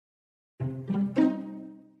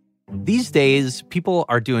These days, people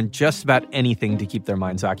are doing just about anything to keep their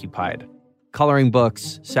minds occupied. Coloring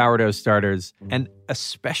books, sourdough starters, and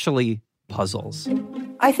especially puzzles.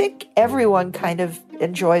 I think everyone kind of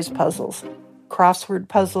enjoys puzzles. Crossword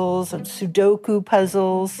puzzles and Sudoku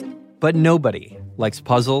puzzles. But nobody likes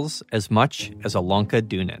puzzles as much as Ilonka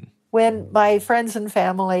Doonan. When my friends and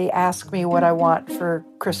family ask me what I want for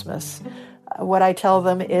Christmas, what I tell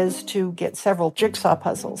them is to get several jigsaw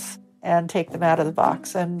puzzles and take them out of the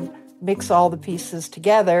box and mix all the pieces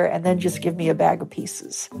together and then just give me a bag of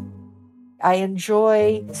pieces. I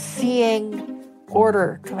enjoy seeing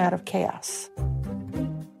order come out of chaos.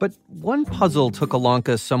 But one puzzle took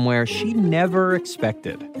Ilonka somewhere she never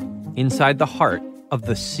expected, inside the heart of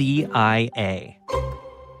the CIA.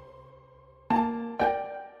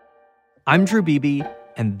 I'm Drew Beebe,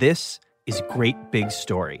 and this is Great Big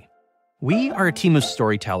Story. We are a team of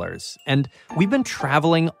storytellers, and we've been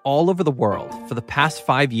traveling all over the world for the past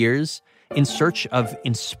 5 years in search of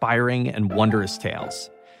inspiring and wondrous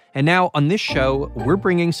tales. And now on this show, we're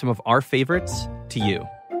bringing some of our favorites to you.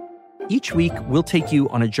 Each week, we'll take you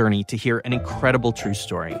on a journey to hear an incredible true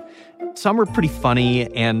story. Some are pretty funny,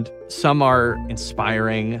 and some are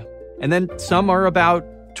inspiring, and then some are about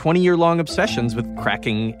 20-year-long obsessions with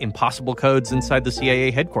cracking impossible codes inside the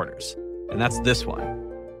CIA headquarters. And that's this one.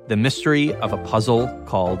 The mystery of a puzzle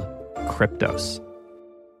called Kryptos.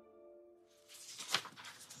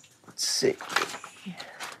 Let's see.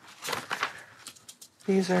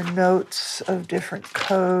 These are notes of different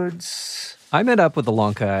codes. I met up with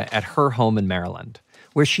Ilonka at her home in Maryland,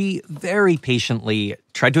 where she very patiently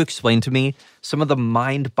tried to explain to me some of the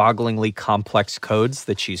mind-bogglingly complex codes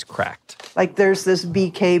that she's cracked. Like there's this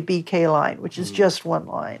BK line, which is just one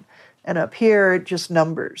line. And up here, it just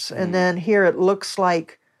numbers. And then here it looks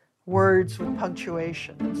like words with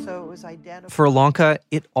punctuation. And so it was identified. For Ilonka,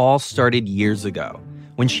 it all started years ago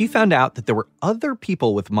when she found out that there were other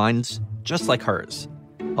people with minds just like hers.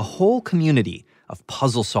 A whole community of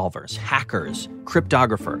puzzle solvers, hackers,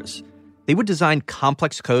 cryptographers. They would design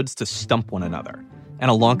complex codes to stump one another.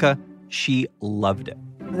 And Ilonka, she loved it.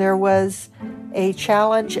 There was a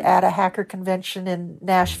challenge at a hacker convention in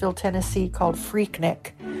Nashville, Tennessee called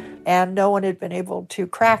Freaknik, and no one had been able to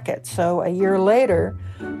crack it. So a year later,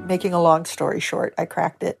 making a long story short, I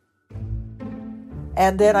cracked it.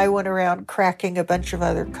 And then I went around cracking a bunch of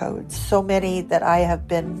other codes, so many that I have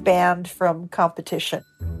been banned from competition.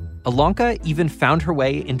 Ilonka even found her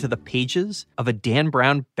way into the pages of a Dan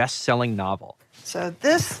Brown best-selling novel. So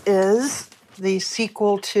this is the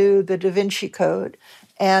sequel to the Da Vinci Code.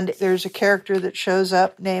 And there's a character that shows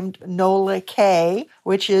up named Nola K,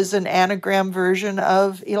 which is an anagram version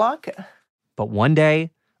of Ilonka. But one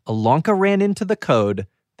day, Ilonka ran into the code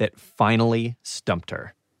that finally stumped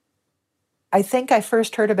her. I think I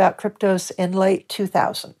first heard about Kryptos in late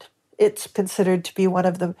 2000. It's considered to be one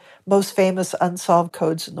of the most famous unsolved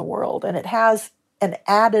codes in the world. And it has an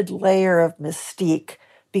added layer of mystique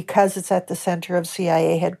because it's at the center of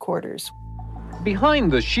CIA headquarters.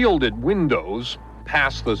 Behind the shielded windows,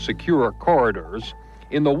 past the secure corridors,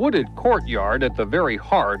 in the wooded courtyard at the very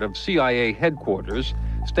heart of CIA headquarters,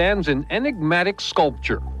 stands an enigmatic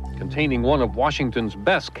sculpture containing one of Washington's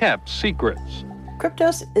best-kept secrets.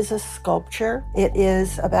 Kryptos is a sculpture. It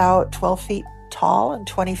is about 12 feet tall and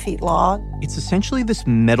 20 feet long. It's essentially this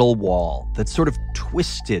metal wall that's sort of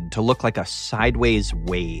twisted to look like a sideways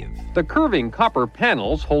wave. The curving copper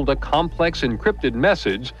panels hold a complex encrypted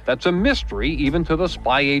message that's a mystery even to the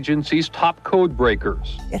spy agency's top code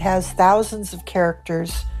breakers. It has thousands of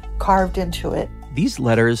characters carved into it. These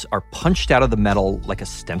letters are punched out of the metal like a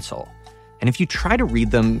stencil. And if you try to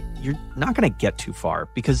read them, you're not going to get too far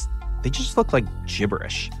because they just look like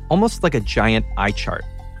gibberish, almost like a giant eye chart.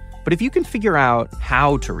 But if you can figure out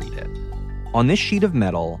how to read it, on this sheet of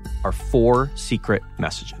metal are 4 secret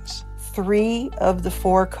messages. 3 of the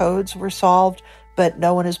 4 codes were solved, but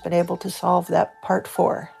no one has been able to solve that part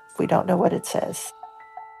 4. We don't know what it says.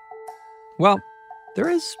 Well, there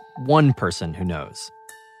is one person who knows.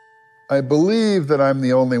 I believe that I'm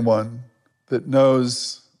the only one that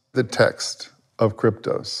knows the text of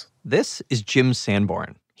Kryptos. This is Jim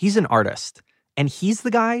Sanborn. He's an artist, and he's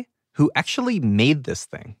the guy who actually made this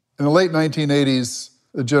thing. In the late 1980s,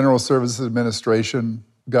 the General Services Administration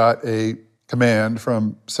got a command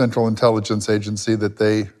from Central Intelligence Agency that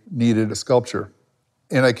they needed a sculpture.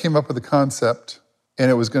 And I came up with a concept,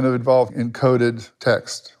 and it was going to involve encoded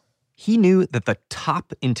text. He knew that the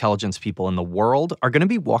top intelligence people in the world are going to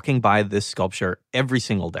be walking by this sculpture every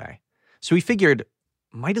single day. So he figured,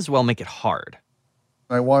 might as well make it hard.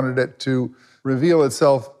 I wanted it to reveal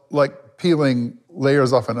itself like peeling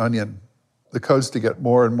layers off an onion, the codes to get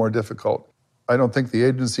more and more difficult. I don't think the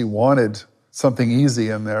agency wanted something easy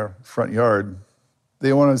in their front yard.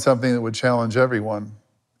 They wanted something that would challenge everyone,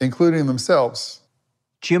 including themselves.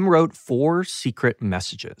 Jim wrote 4 secret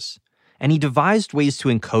messages, and he devised ways to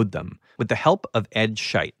encode them with the help of Ed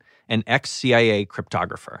Scheidt, an ex-CIA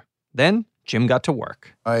cryptographer. Then Jim got to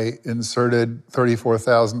work. I inserted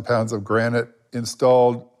 34,000 pounds of granite,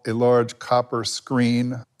 installed a large copper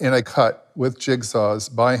screen, and I cut with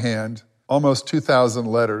jigsaws by hand almost 2,000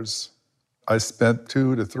 letters. I spent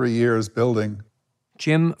 2 to 3 years building.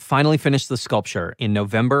 Jim finally finished the sculpture in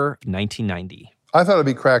November 1990. I thought it'd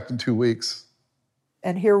be cracked in 2 weeks.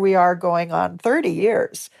 And here we are going on 30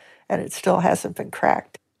 years, and it still hasn't been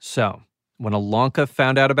cracked. So, when Ilonka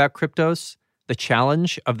found out about Kryptos, the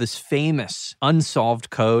challenge of this famous unsolved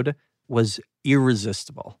code was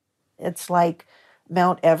irresistible. It's like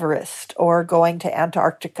Mount Everest or going to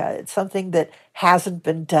Antarctica. It's something that hasn't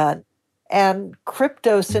been done. And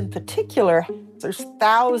Kryptos in particular, there's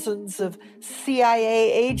thousands of CIA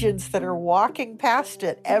agents that are walking past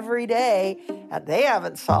it every day, and they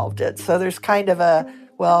haven't solved it. So there's kind of a,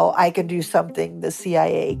 well, I can do something the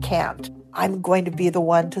CIA can't. I'm going to be the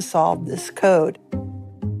one to solve this code.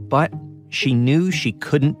 But she knew she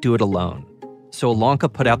couldn't do it alone. So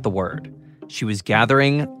Ilonka put out the word. She was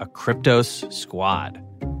gathering a Kryptos squad.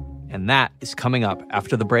 And that is coming up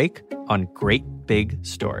after the break on Great Big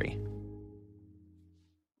Story.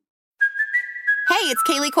 Hey, it's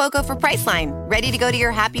Kaylee Cuoco for Priceline. Ready to go to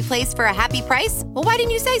your happy place for a happy price? Well, why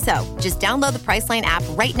didn't you say so? Just download the Priceline app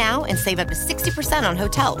right now and save up to 60% on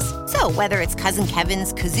hotels. So whether it's Cousin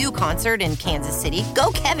Kevin's Kazoo Concert in Kansas City,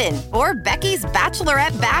 go Kevin, or Becky's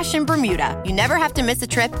Bachelorette Bash in Bermuda, you never have to miss a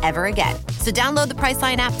trip ever again. So download the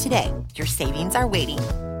Priceline app today. Your savings are waiting.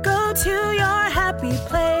 Go to your happy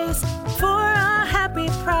place for a happy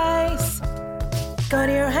price. Go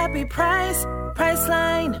to your happy price,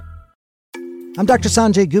 Priceline. I'm Dr.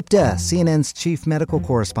 Sanjay Gupta, CNN's chief medical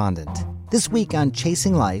correspondent. This week on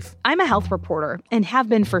Chasing Life, I'm a health reporter and have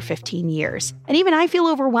been for 15 years. And even I feel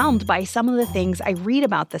overwhelmed by some of the things I read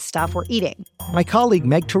about the stuff we're eating. my colleague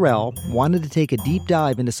Meg Terrell wanted to take a deep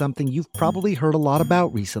dive into something you've probably heard a lot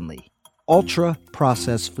about recently: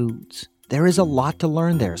 ultra-processed foods. There is a lot to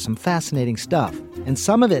learn there, some fascinating stuff, and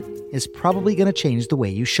some of it is probably going to change the way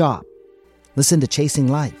you shop. Listen to Chasing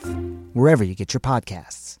Life, wherever you get your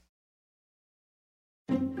podcasts.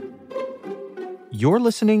 You're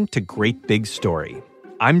listening to Great Big Story.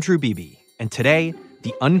 I'm Drew Beebe, and today,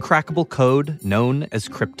 the uncrackable code known as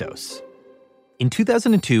Kryptos. In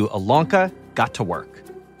 2002, Ilonka got to work.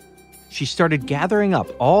 She started gathering up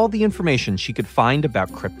all the information she could find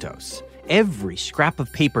about Kryptos, every scrap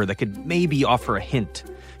of paper that could maybe offer a hint.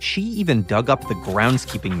 She even dug up the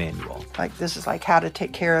groundskeeping manual. This is how to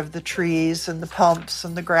take care of the trees and the pumps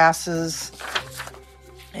and the grasses.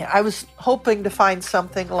 I was hoping to find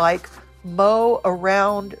something like mow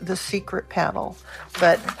around the secret panel,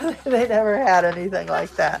 but they never had anything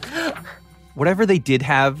like that. Whatever they did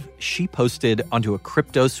have, she posted onto a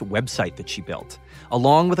Kryptos website that she built,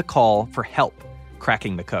 along with a call for help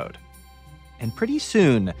cracking the code. And pretty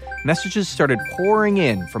soon, messages started pouring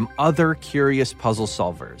in from other curious puzzle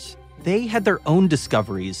solvers. They had their own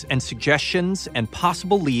discoveries and suggestions and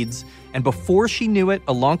possible leads, and before she knew it,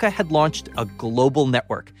 Ilonka had launched a global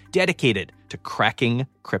network dedicated to cracking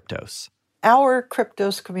Kryptos. Our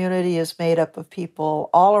Kryptos community is made up of people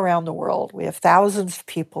all around the world. We have thousands of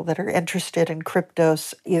people that are interested in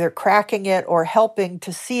Kryptos, either cracking it or helping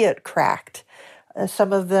to see it cracked.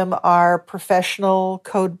 Some of them are professional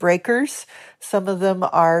code breakers. Some of them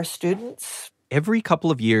are students. Every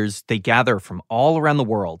couple of years, they gather from all around the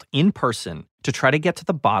world in person to try to get to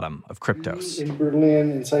the bottom of Kryptos. In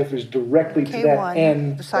Berlin, and ciphers directly to that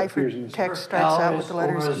N. The cipher text starts out with the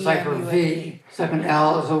letters E, cipher V. Second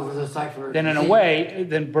L is over the cipher. Then in a way,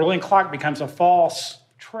 then Berlin clock becomes a false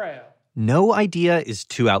trail. No idea is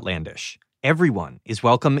too outlandish. Everyone is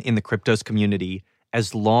welcome in the Kryptos community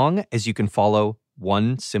as long as you can follow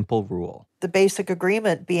one simple rule. The basic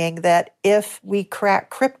agreement being that if we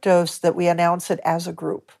crack Kryptos, that we announce it as a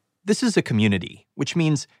group. This is a community, which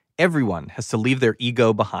means everyone has to leave their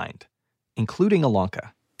ego behind, including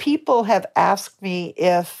Ilonka. People have asked me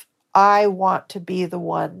if I want to be the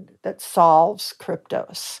one that solves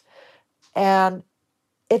Kryptos. And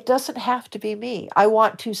it doesn't have to be me. I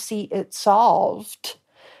want to see it solved.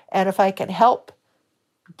 And if I can help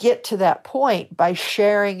get to that point by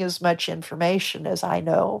sharing as much information as I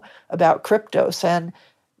know about Kryptos and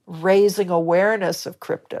raising awareness of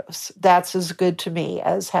Kryptos, that's as good to me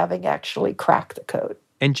as having actually cracked the code.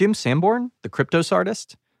 And Jim Sanborn, the Kryptos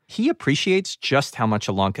artist, he appreciates just how much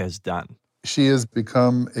Ilonka has done. She has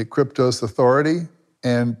become a Kryptos authority,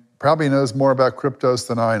 and probably knows more about Kryptos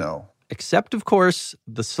than I know. Except, of course,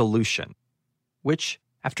 the solution, which,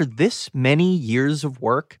 after this many years of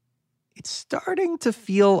work, it's starting to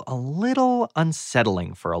feel a little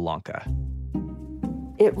unsettling for Ilonka.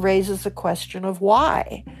 It raises the question of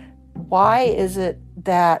why. Why is it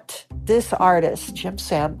that this artist, Jim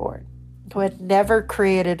Sanborn, who had never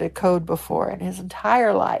created a code before in his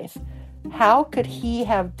entire life, how could he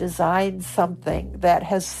have designed something that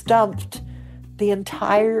has stumped the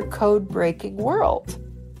entire code-breaking world?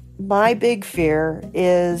 My big fear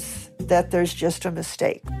is that there's just a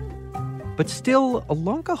mistake. But still,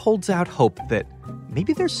 Ilonka holds out hope that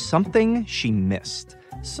maybe there's something she missed.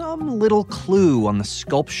 Some little clue on the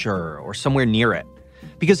sculpture or somewhere near it.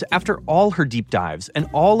 Because after all her deep dives and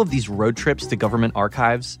all of these road trips to government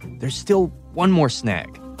archives, there's still one more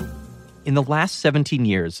snag. In the last 17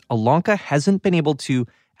 years, Ilonka hasn't been able to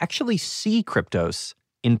actually see Kryptos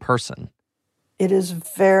in person. It is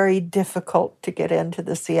very difficult to get into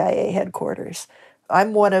the CIA headquarters.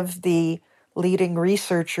 I'm one of the leading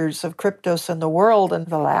researchers of Kryptos in the world, and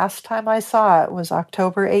the last time I saw it was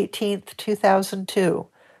October 18th, 2002.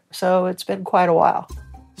 So it's been quite a while.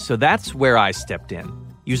 So that's where I stepped in.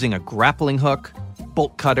 Using a grappling hook,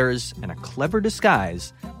 bolt cutters, and a clever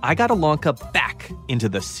disguise, I got Ilonka back into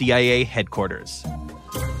the CIA headquarters.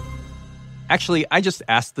 Actually, I just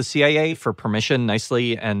asked the CIA for permission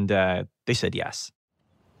nicely, and they said yes.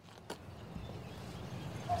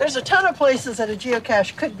 There's a ton of places that a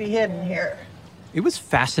geocache could be hidden here. It was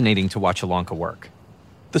fascinating to watch Ilonka work.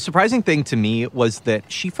 The surprising thing to me was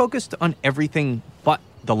that she focused on everything but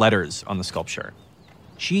the letters on the sculpture.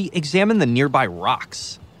 She examined the nearby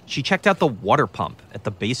rocks. She checked out the water pump at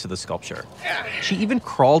the base of the sculpture. She even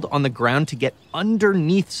crawled on the ground to get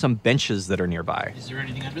underneath some benches that are nearby. Is there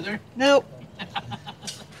anything under there? Nope.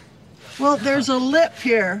 Well, there's a lip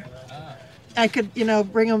here. I could,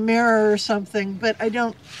 bring a mirror or something, but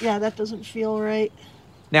that doesn't feel right.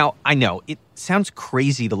 Now, I know, it sounds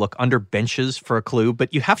crazy to look under benches for a clue,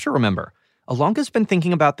 but you have to remember, Ilonka's been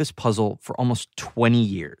thinking about this puzzle for almost 20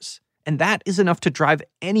 years. And that is enough to drive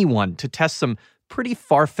anyone to test some pretty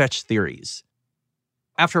far-fetched theories.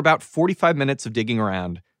 After about 45 minutes of digging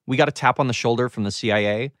around, we got a tap on the shoulder from the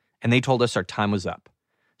CIA, and they told us our time was up.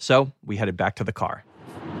 So we headed back to the car.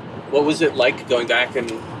 What was it like going back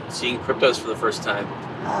and seeing Kryptos for the first time?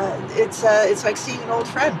 It's like seeing an old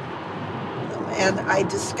friend. And I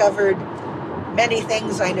discovered many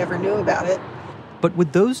things I never knew about it. But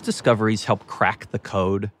would those discoveries help crack the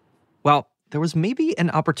code? Well, there was maybe an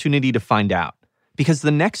opportunity to find out. Because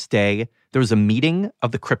the next day, there was a meeting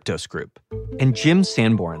of the Kryptos group. And Jim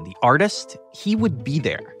Sanborn, the artist, he would be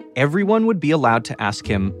there. Everyone would be allowed to ask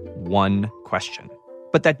him one question.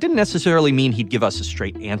 But that didn't necessarily mean he'd give us a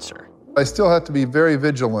straight answer. I still have to be very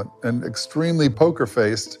vigilant and extremely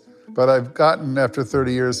poker-faced, but I've gotten, after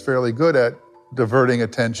 30 years, fairly good at diverting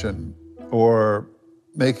attention or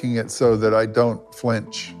making it so that I don't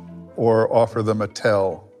flinch or offer them a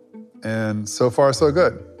tell. And so far, so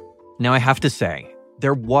good. Now, I have to say,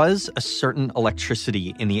 there was a certain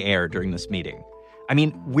electricity in the air during this meeting. I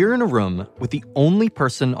mean, we're in a room with the only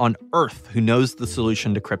person on Earth who knows the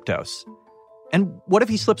solution to Kryptos. And what if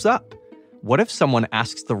he slips up? What if someone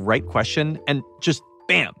asks the right question and just,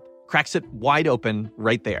 bam, cracks it wide open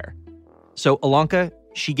right there? So Ilonka,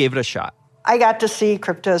 she gave it a shot. I got to see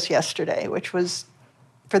Kryptos yesterday, which was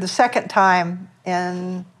for the second time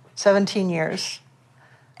in 17 years.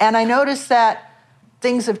 And I noticed that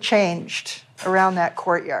things have changed around that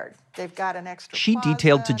courtyard. They've got an extra She plaza,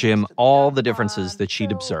 detailed to Jim all the differences that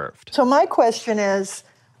she'd observed. So my question is,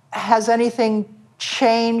 has anything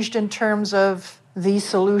changed in terms of the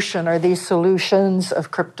solution or these solutions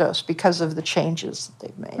of Kryptos because of the changes that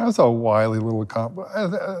they've made? That's a wily little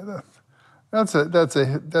That's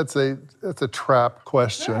a trap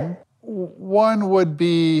question. Right. One would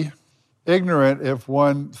be ignorant if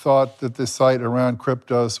one thought that the site around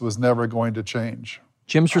Kryptos was never going to change.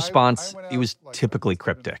 Jim's response, it was typically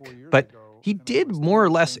cryptic, but he did more or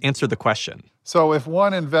less answer the question. So if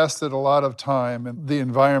one invested a lot of time in the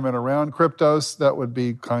environment around Kryptos, that would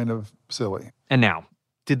be kind of silly. And now,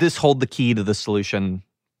 did this hold the key to the solution?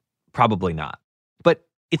 Probably not. But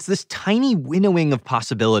it's this tiny winnowing of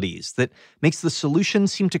possibilities that makes the solution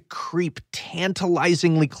seem to creep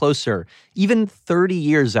tantalizingly closer, even 30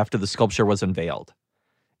 years after the sculpture was unveiled.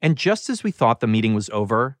 And just as we thought the meeting was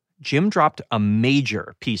over, Jim dropped a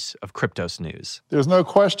major piece of Kryptos news. There's no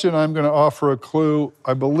question I'm going to offer a clue,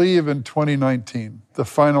 I believe, in 2019. The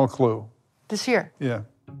final clue. This year? Yeah.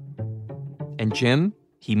 And Jim,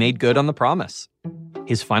 he made good on the promise.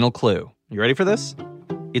 His final clue. You ready for this?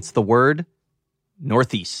 It's the word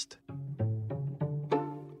Northeast.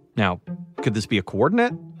 Now, could this be a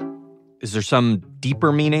coordinate? Is there some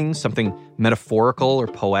deeper meaning, something metaphorical or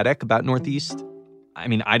poetic about Northeast? I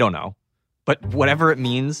mean, I don't know. But whatever it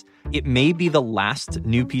means, it may be the last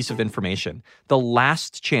new piece of information, the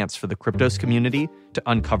last chance for the Kryptos community to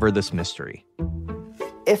uncover this mystery.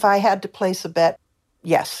 If I had to place a bet,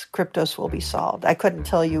 yes, Kryptos will be solved. I couldn't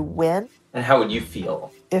tell you when. And how would you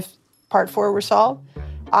feel? If Part 4 were solved,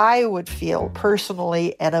 I would feel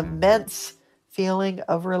personally an immense feeling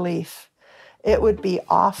of relief. It would be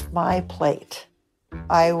off my plate.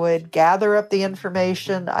 I would gather up the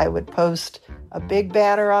information, I would post a big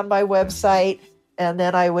banner on my website, and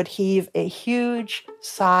then I would heave a huge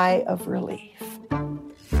sigh of relief.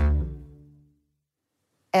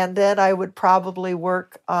 And then I would probably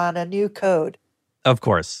work on a new code. Of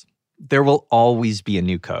course, there will always be a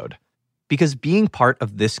new code. Because being part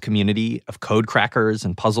of this community of code crackers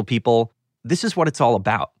and puzzle people, this is what it's all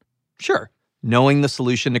about. Sure, knowing the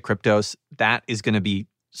solution to Kryptos, that is going to be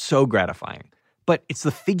so gratifying. But it's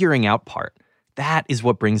the figuring out part. That is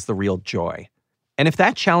what brings the real joy. And if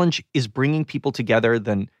that challenge is bringing people together,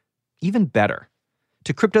 then even better.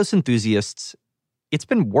 To Kryptos enthusiasts, it's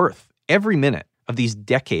been worth every minute of these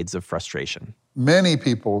decades of frustration. Many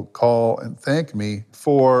people call and thank me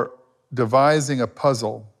for devising a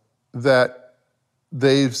puzzle that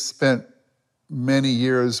they've spent many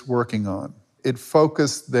years working on. It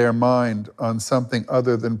focused their mind on something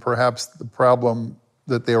other than perhaps the problem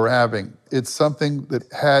that they were having. It's something that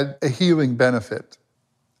had a healing benefit.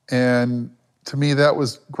 And to me, that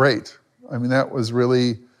was great. I mean, that was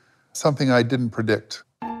really something I didn't predict.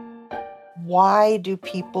 Why do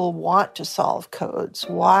people want to solve codes?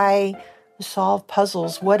 Why solve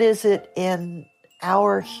puzzles? What is it in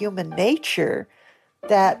our human nature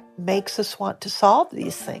that makes us want to solve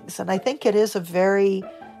these things? And I think it is a very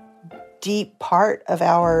deep part of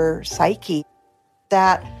our psyche,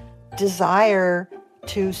 that desire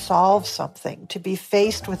to solve something, to be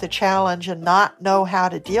faced with a challenge and not know how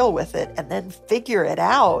to deal with it and then figure it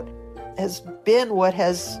out, has been what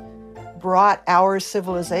has brought our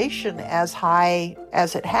civilization as high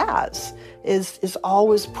as it has, is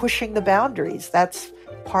always pushing the boundaries. That's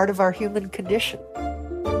part of our human condition.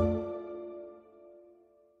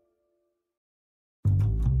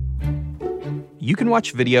 You can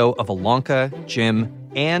watch video of Ilonka, Jim,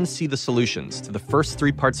 and see the solutions to the first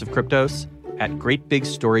 3 parts of Kryptos at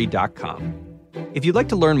greatbigstory.com. If you'd like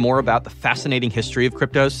to learn more about the fascinating history of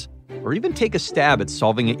Kryptos, or even take a stab at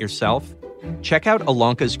solving it yourself, check out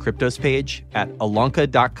Ilonka's Kryptos page at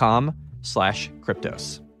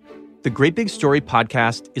ilonka.com/Kryptos. The Great Big Story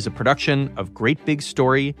podcast is a production of Great Big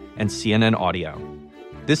Story and CNN Audio.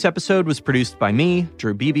 This episode was produced by me,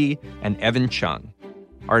 Drew Beebe, and Evan Chung.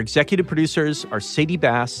 Our executive producers are Sadie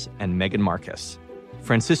Bass and Megan Marcus.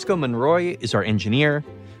 Francisco Monroy is our engineer.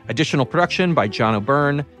 Additional production by John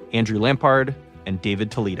O'Byrne, Andrew Lampard, and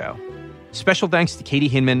David Toledo. Special thanks to Katie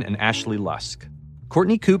Hinman and Ashley Lusk.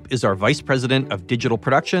 Courtney Koop is our Vice President of Digital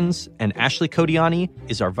Productions, and Ashley Kodiani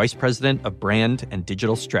is our Vice President of Brand and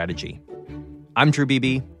Digital Strategy. I'm Drew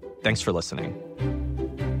Beebe. Thanks for listening.